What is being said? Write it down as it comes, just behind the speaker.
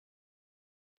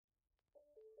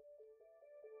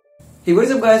Hey, what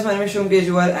is up guys, my name is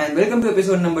and welcome to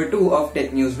episode number 2 of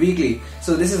Tech News Weekly.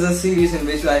 So this is a series in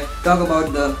which I talk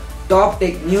about the top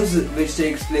tech news which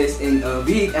takes place in a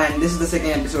week, and this is the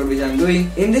second episode which I'm doing.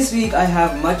 In this week I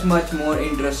have much more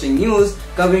interesting news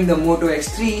covering the Moto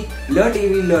X3,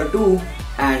 LeTV Le2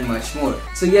 and much more.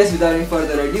 So yes, without any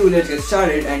further ado, let's get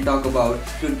started and talk about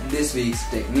this week's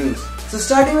tech news. So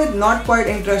starting with not quite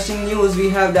interesting news, we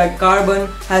have that Carbon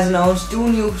has announced 2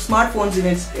 new smartphones in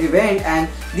its event, and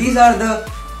these are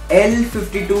the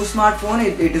L52 smartphone,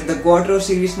 it is the Quattro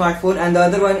series smartphone, and the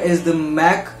other one is the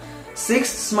Mac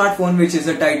 6 smartphone, which is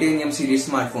a Titanium series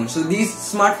smartphone. So these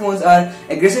smartphones are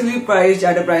aggressively priced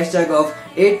at a price tag of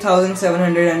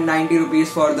 8,790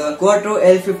 rupees for the Quattro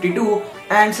L52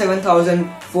 and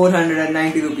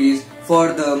 7,490 rupees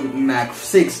for the Mac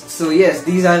 6. So yes,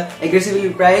 these are aggressively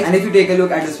priced, and if you take a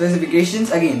look at the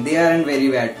specifications, again they aren't very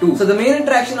bad too. So the main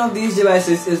attraction of these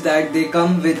devices is that they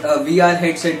come with a VR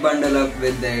headset bundle up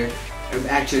with their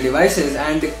actual devices,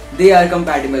 and they are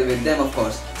compatible with them, of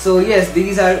course. So yes,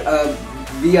 these are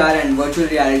VR and virtual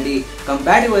reality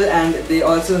compatible, and they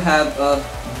also have a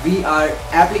VR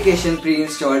application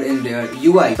pre-installed in their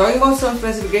UI. Talking about some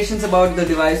specifications about the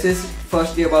devices,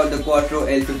 firstly about the Quattro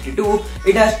L52,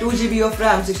 it has 2 GB of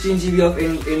RAM, 16 GB of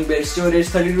inbuilt storage,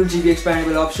 32 GB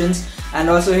expandable options, and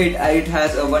also it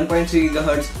has a 1.3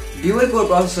 GHz dual core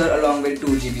processor along with 2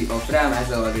 GB of RAM,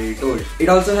 as I already told. It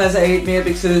also has a 8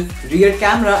 megapixel rear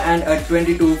camera and a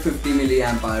 2250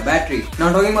 mAh battery.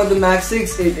 Now talking about the Mac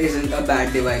 6, it isn't a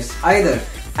bad device either.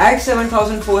 At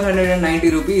 7,490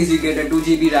 rupees, you get a 2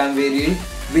 GB RAM variant,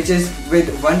 which is with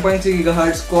 1.3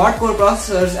 GHz quad core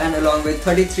processors and along with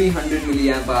 3300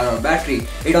 mAh battery.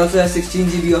 It also has 16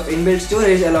 GB of inbuilt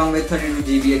storage along with 32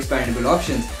 GB expandable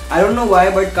options. I don't know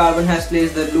why, but Carbon has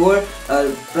placed the lower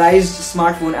priced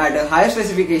smartphone at a higher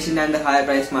specification and the higher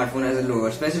priced smartphone as a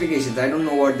lower specifications. I don't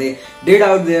know what they did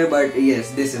out there, but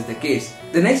yes, this is the case.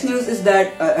 The next news is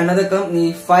that another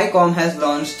company, Ficom, has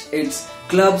launched its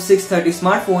Club 630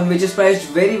 smartphone, which is priced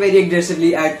very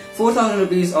aggressively at 4,000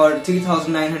 rupees or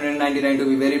 3,999 to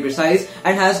be very precise,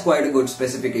 and has quite a good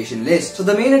specification list. So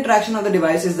the main attraction of the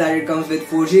device is that it comes with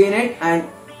 4G in it, and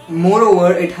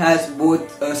moreover it has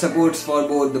both supports for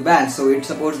both the bands. So it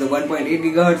supports the 1.8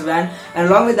 GHz band, and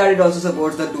along with that it also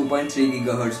supports the 2.3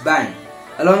 GHz band.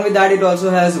 Along with that it also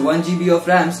has 1 GB of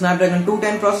RAM, Snapdragon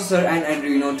 210 processor and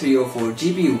Adreno 304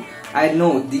 GPU. I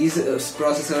know these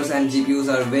processors and GPUs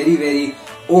are very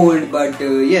old, but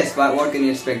yes, what can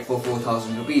you expect for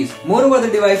 4,000 rupees? Moreover, the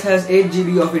device has 8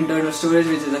 GB of internal storage,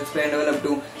 which is expandable up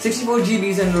to 64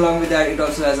 GBs, and along with that it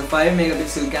also has a 5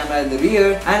 megapixel camera at the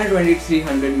rear and a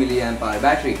 2300 mAh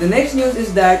battery. The next news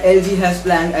is that LG has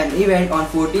planned an event on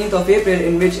 14th of April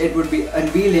in which it would be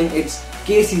unveiling its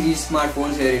K-series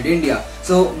smartphones here in India.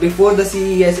 So before the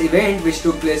CES event, which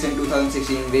took place in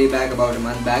 2016, way back about a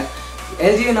month back,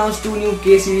 LG announced 2 new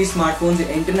K-series smartphones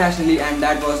internationally, and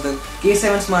that was the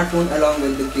K7 smartphone along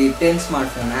with the K10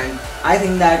 smartphone, and I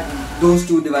think that those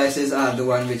 2 devices are the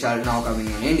ones which are now coming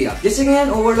in India. Just taking an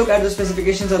overlook at the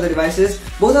specifications of the devices,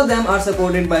 both of them are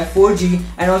supported by 4G,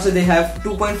 and also they have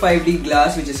 2.5D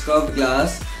glass, which is curved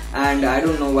glass, and I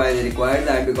don't know why they required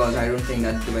that, because I don't think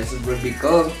that the devices would be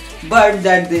curved, but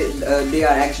that they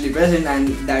are actually present, and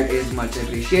that is much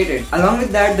appreciated. Along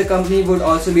with that, the company would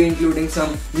also be including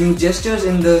some new gestures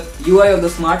in the UI of the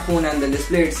smartphone and the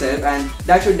display itself, and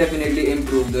that should definitely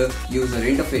improve the user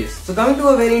interface. So coming to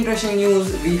a very interesting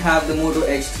news, we have the Moto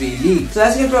X3 Leak. So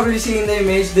as you can probably see in the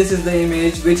image, this is the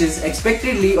image which is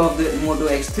expectedly of the Moto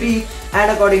X3,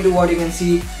 and according to what you can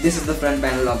see, this is the front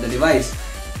panel of the device.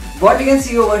 What you can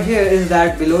see over here is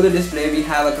that below the display we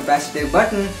have a capacitive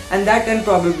button, and that can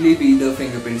probably be the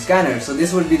fingerprint scanner. So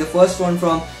this would be the first one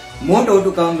from Moto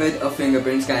to come with a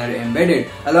fingerprint scanner embedded.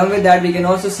 Along with that, we can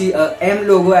also see a M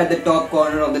logo at the top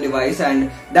corner of the device, and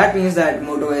that means that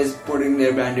Moto is putting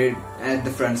their branded at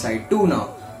the front side too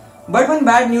now. But one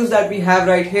bad news that we have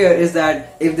right here is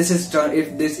that if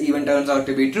this even turns out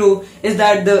to be true, is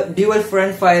that the dual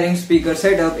front firing speaker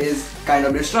setup is kind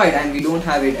of destroyed, and we don't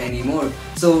have it anymore.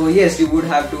 So yes, you would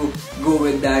have to go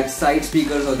with that side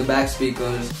speakers or the back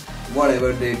speakers,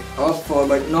 whatever they opt for,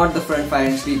 but not the front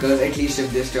firing speakers, at least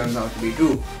if this turns out to be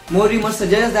true. More rumors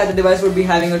suggest that the device would be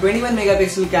having a 21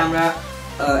 megapixel camera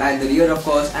at the rear, of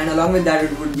course, and along with that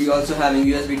it would be also having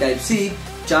USB Type-C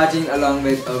charging along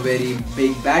with a very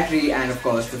big battery, and of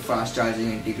course the fast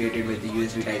charging integrated with the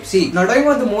USB Type-C. Now talking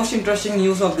about the most interesting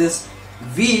news of this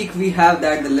week, we have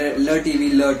that the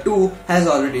LeTV Le2 has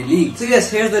already leaked. So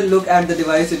yes, here's the look at the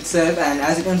device itself, and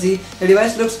as you can see, the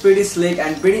device looks pretty slick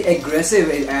and pretty aggressive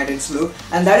at its look,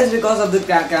 and that is because of the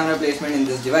camera placement in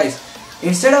this device.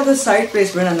 Instead of the side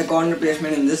placement and the corner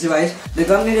placement in this device, the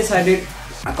company decided,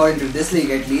 according to this leak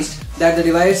at least, that the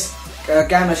device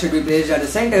camera should be placed at the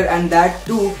center, and that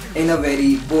too in a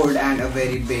very bold and a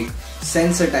very big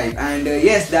sensor type. And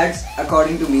yes, that's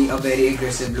according to me a very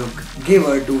aggressive look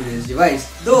giver to this device.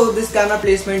 Though this camera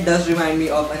placement does remind me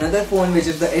of another phone, which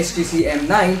is the HTC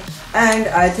M9, and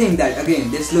I think that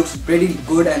again this looks pretty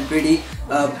good and pretty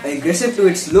aggressive to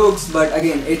its looks, but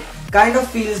again it kind of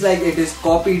feels like it is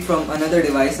copied from another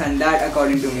device, and that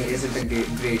according to me isn't a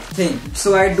great thing.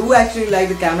 So I do actually like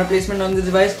the camera placement on this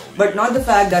device, but not the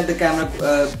fact that the camera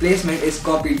placement is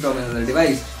copied from another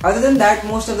device. Other than that,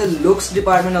 most of the looks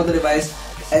department of the device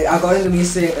according to me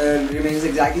remains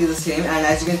exactly the same, and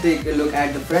as you can take a look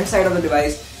at the front side of the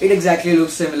device, it exactly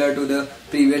looks similar to the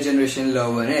previous generation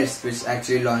Le1S, which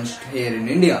actually launched here in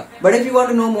India. But if you want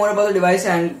to know more about the device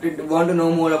and want to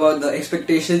know more about the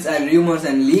expectations and rumors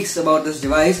and leaks about this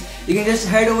device, you can just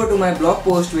head over to my blog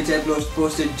post, which I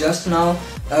posted just now.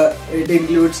 It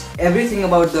includes everything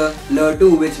about the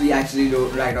Le2, which we actually do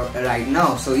right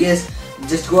now. So yes,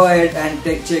 just go ahead and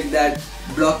check that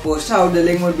blog post out. The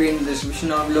link will be in the description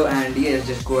down below, and yes,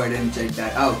 just go ahead and check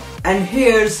that out. And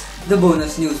here's the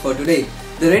bonus news for today.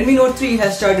 The Redmi Note 3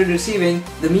 has started receiving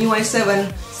the MIUI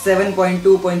 7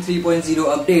 7.2.3.0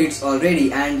 updates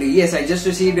already, and yes, I just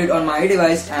received it on my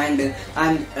device, and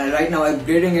I'm right now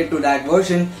upgrading it to that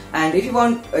version. And if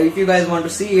you guys want to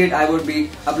see it, I would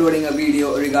be uploading a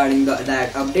video regarding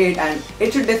that update, and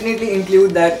it should definitely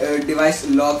include that device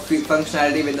lock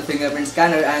functionality with the fingerprint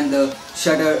scanner and the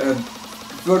shutter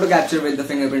photo capture with the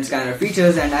fingerprint scanner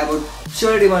features, and I would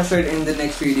surely demonstrate in the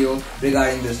next video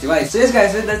regarding this device. So yes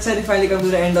guys, with that said, we finally come to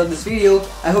the end of this video.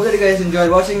 I hope that you guys enjoyed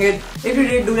watching it. If you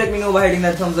did, do let me know by hitting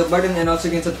that thumbs up button, and also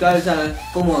you can subscribe to the channel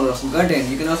for more awesome content.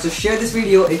 You can also share this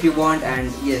video if you want,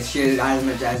 and yes, share it as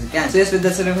much as you can. So yes, with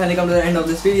that said, we finally come to the end of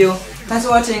this video. Thanks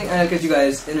for watching, and I'll catch you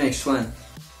guys in the next one.